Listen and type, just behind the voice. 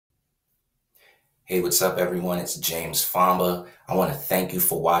Hey, what's up, everyone? It's James Fomba. I want to thank you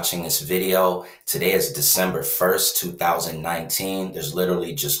for watching this video. Today is December 1st, 2019. There's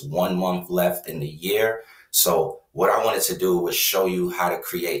literally just 1 month left in the year. So what I wanted to do was show you how to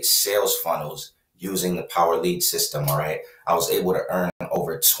create sales funnels using the Power Lead system, all right? I was able to earn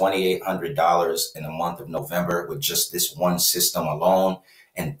over $2,800 in the month of November with just this one system alone.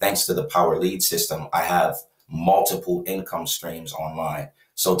 And thanks to the Power Lead system, I have multiple income streams online.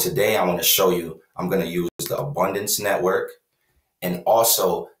 So today I want to show you, I'm going to use the Abundance Network. And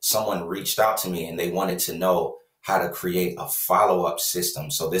also someone reached out to me and they wanted to know how to create a follow-up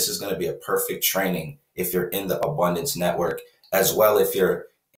system. So this is going to be a perfect training if you're in the Abundance Network, as well if you're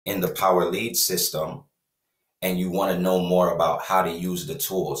in the Power Lead system and you want to know more about how to use the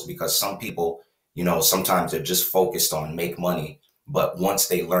tools, because some people, sometimes they're just focused on make money. But once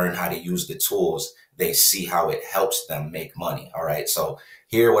they learn how to use the tools, they see how it helps them make money. All right. So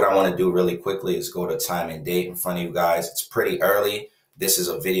here, what I want to do really quickly is go to time and date in front of you guys. It's pretty early. This is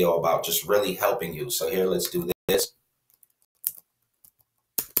a video about just really helping you. So here, let's do this.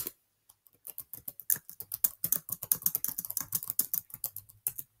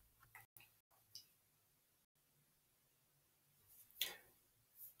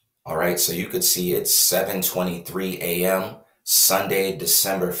 All right. So you could see it's 7:23 a.m. Sunday,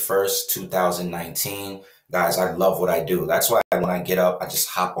 December 1st, 2019. Guys, I love what I do. That's why when I get up, I just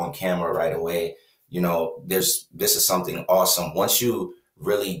hop on camera right away. This is something awesome. Once you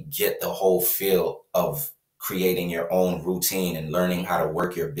really get the whole feel of creating your own routine and learning how to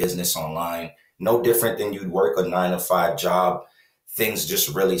work your business online, no different than you'd work a 9-to-5 job, things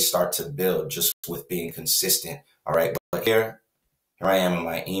just really start to build just with being consistent. All right. But here I am in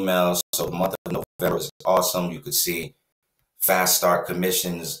my emails. So the month of November is awesome. You could see fast start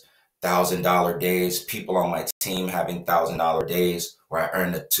commissions, $1,000 days, people on my team having $1,000 days where I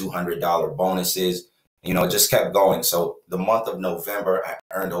earned the $200 bonuses. It just kept going. So the month of November, I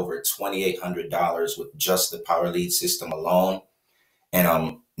earned over $2,800 with just the Power Lead system alone.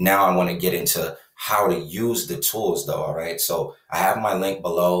 And now I want to get into how to use the tools though. All right. So I have my link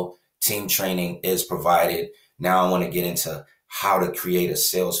below. Team training is provided. Now I want to get into how to create a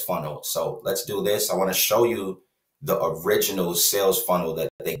sales funnel. So let's do this. I want to show you the original sales funnel that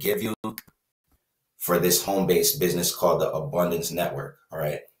they give you for this home-based business called the Abundance Network. All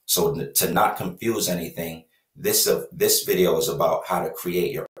right. So to not confuse anything, this video is about how to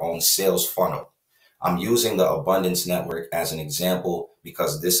create your own sales funnel. I'm using the Abundance Network as an example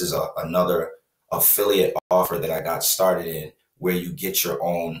because this is another affiliate offer that I got started in where you get your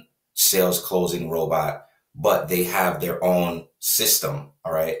own sales closing robot, but they have their own system.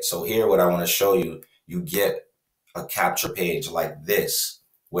 All right. So here, what I want to show you, you get a capture page like this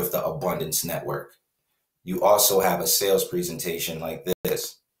with the Abundance Network. You also have a sales presentation like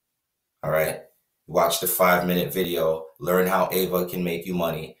this. All right. Watch the 5-minute video, learn how Ava can make you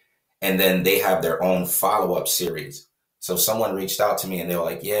money. And then they have their own follow-up series. So someone reached out to me and they were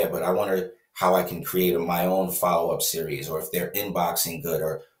like, yeah, but I wonder how I can create my own follow-up series, or if they're inboxing good,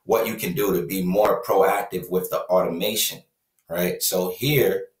 or what you can do to be more proactive with the automation. Right. So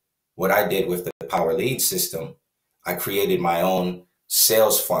here, what I did with the Power Lead system, I created my own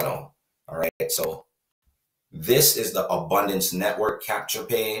sales funnel. All right. So this is the Abundance Network capture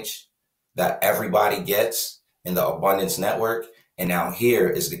page that everybody gets in the Abundance Network. And now here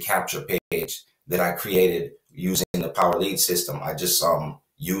is the capture page that I created using the Power Lead system. I just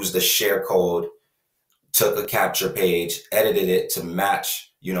used the share code, took a capture page, edited it to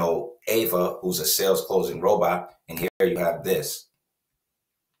match, Ava, who's a sales closing robot. And here you have this.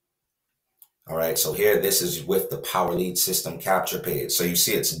 All right, so here, this is with the Power Lead system capture page. So you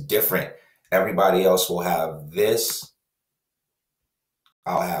see it's different. Everybody else will have this.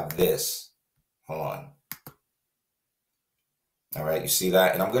 I'll have this. Hold on. All right, you see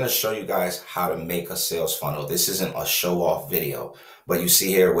that? And I'm going to show you guys how to make a sales funnel. This isn't a show off video, but you see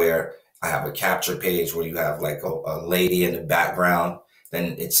here where I have a capture page where you have like a lady in the background.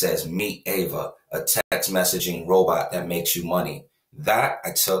 Then it says Meet Ava, a text messaging robot that makes you money. That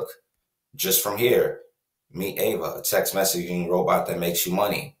I took just from here. Meet Ava, a text messaging robot that makes you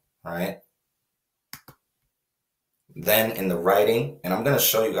money. All right. Then in the writing, and I'm going to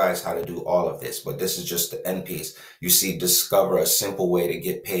show you guys how to do all of this, but this is just the end piece. You see, discover a simple way to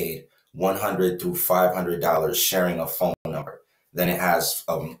get paid $100 through $500 sharing a phone number. Then it has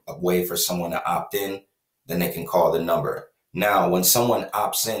a way for someone to opt in. Then they can call the number. Now, when someone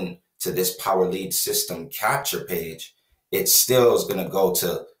opts in to this Power Lead system capture page, it still is going to go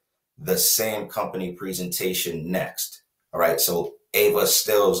to the same company presentation next. All right. So Ava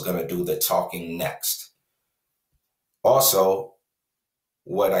still is going to do the talking next. Also,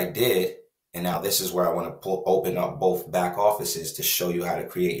 what I did And now this is where I want to open up both back offices to show you how to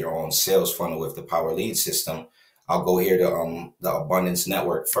create your own sales funnel with the Power Lead system. I'll go here to the Abundance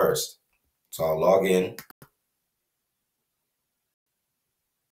Network first. So I'll log in.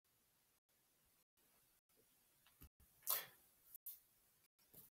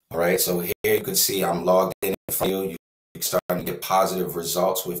 All right, so here you can see I'm logged in for you. You're starting to get positive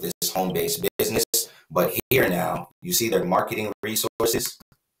results with this home-based business. But here now, you see their marketing resources,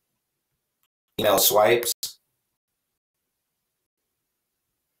 email swipes.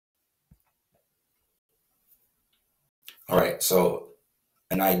 All right, so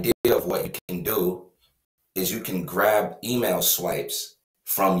an idea of what you can do is you can grab email swipes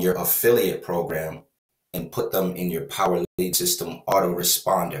from your affiliate program and put them in your Power Lead system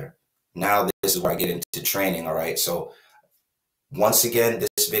autoresponder. Now this is where I get into training. All right, so once again,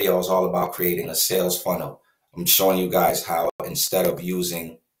 this video is all about creating a sales funnel. I'm showing you guys how instead of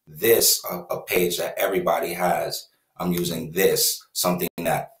using this, a page that everybody has, I'm using this, something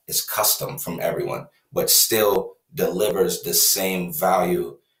that is custom from everyone, but still delivers the same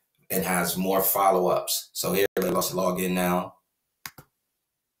value and has more follow-ups. So here, let's log in now.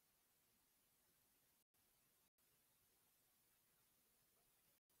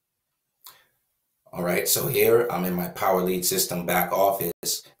 All right, so here I'm in my Power Lead system back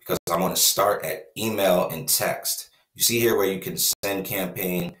office because I want to start at email and text. You see here where you can send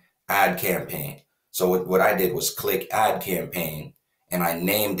campaign, add campaign. So what I did was click add campaign and I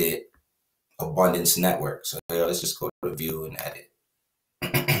named it Abundance Network. So here, let's just go to view and edit.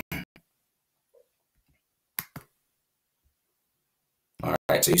 All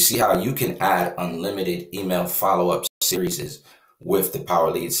right, so you see how you can add unlimited email follow-up series with the Power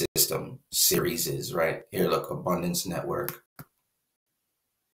Lead system. Series, right? Here, look, Abundance Network.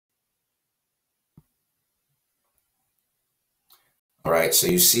 All right, so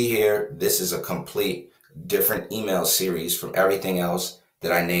you see here, this is a complete different email series from everything else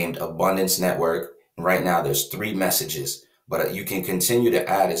that I named Abundance Network. Right now, there's 3 messages, but you can continue to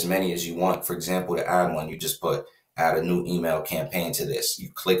add as many as you want. For example, to add one, you just put add a new email campaign to this. You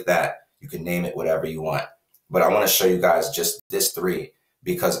click that, you can name it whatever you want. But I want to show you guys just this 3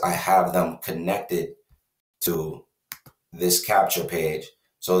 because I have them connected to this capture page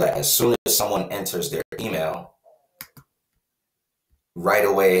so that as soon as someone enters their email, right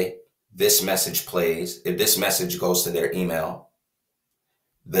away, this message plays. If this message goes to their email,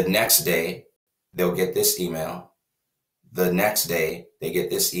 the next day, they'll get this email. The next day, they get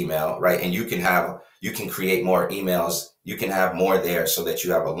this email, right? And you can create more emails. You can have more there so that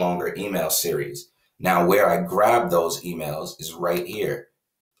you have a longer email series. Now, where I grab those emails is right here.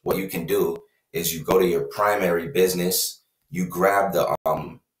 What you can do is you go to your primary business, you grab the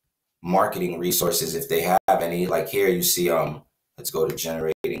marketing resources if they have any. Like here, you see let's go to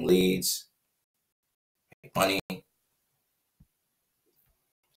generating leads, money.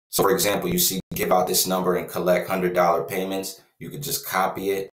 So for example, you see give out this number and collect $100 payments. You could just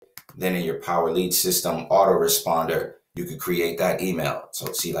copy it. Then in your Power Lead system autoresponder, you could create that email.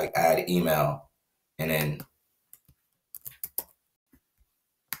 So see like add email and then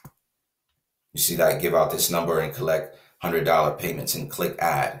you see that give out this number and collect $100 payments and click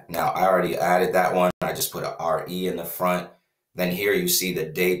add. Now I already added that one. I just put a RE in the front. Then here you see the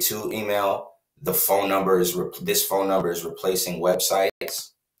day 2 email. The phone number is, this phone number is replacing websites.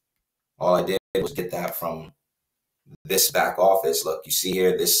 All I did was get that from this back office. Look, you see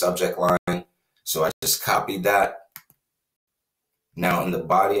here, this subject line. So I just copied that. Now in the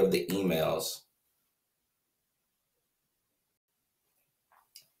body of the emails,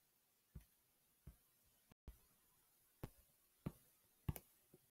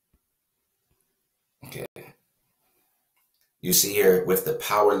 okay. You see here with the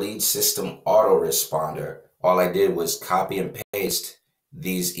Power Lead system autoresponder, all I did was copy and paste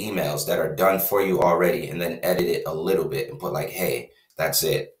these emails that are done for you already and then edit it a little bit and put like, hey, that's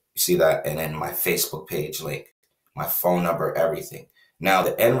it. You see that? And then my Facebook page link, my phone number, everything. Now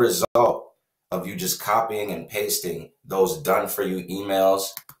the end result of you just copying and pasting those done for you emails.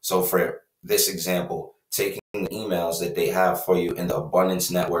 So for this example, taking the emails that they have for you in the Abundance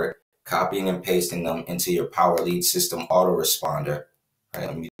Network, copying and pasting them into your Power Lead system autoresponder. Right,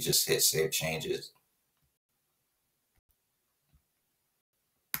 let me just hit save changes.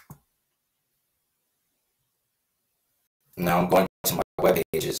 Now I'm going to my web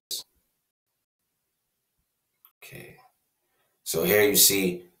pages. Okay. So here you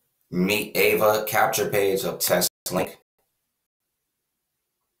see Meet Ava capture page of test link.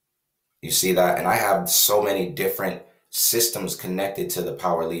 You see that? And I have so many different systems connected to the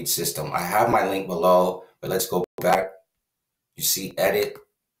Power Lead system. I have my link below, but let's go back. You see edit.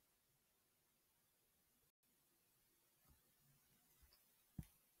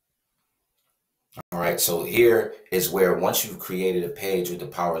 All right, so here is where once you've created a page with the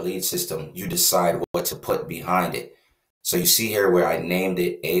Power Lead system, you decide what to put behind it. So you see here where I named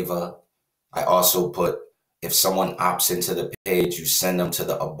it Ava. I also put, if someone opts into the page, you send them to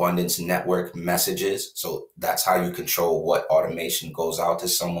the Abundance Network messages. So that's how you control what automation goes out to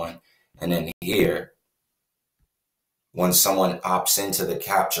someone. And then here, when someone opts into the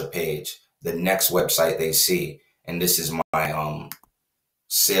capture page, the next website they see, and this is my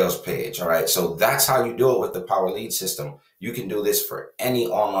sales page. All right. So that's how you do it with the Power Lead system. You can do this for any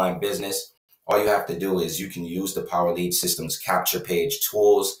online business. All you have to do is you can use the Power Lead system's capture page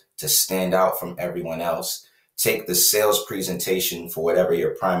tools to stand out from everyone else. Take the sales presentation for whatever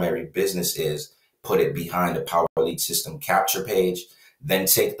your primary business is, put it behind the Power Lead system capture page, then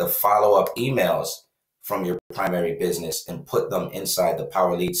take the follow-up emails from your primary business and put them inside the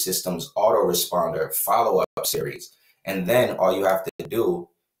Power Lead system's autoresponder follow-up series. And then all you have to do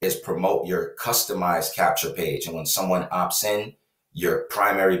is promote your customized capture page. And when someone opts in, your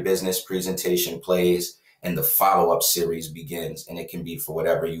primary business presentation plays and the follow-up series begins, and it can be for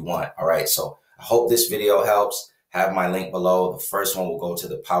whatever you want. All right. So I hope this video helps. Have my link below. The first one will go to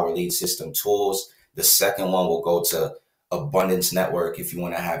the Power Lead System tools. The second one will go to Abundance Network if you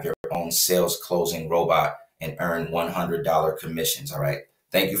want to have your own sales closing robot and earn $100 commissions. All right.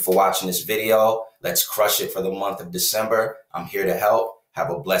 Thank you for watching this video. Let's crush it for the month of December. I'm here to help. Have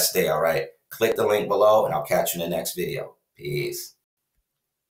a blessed day, all right? Click the link below, and I'll catch you in the next video. Peace.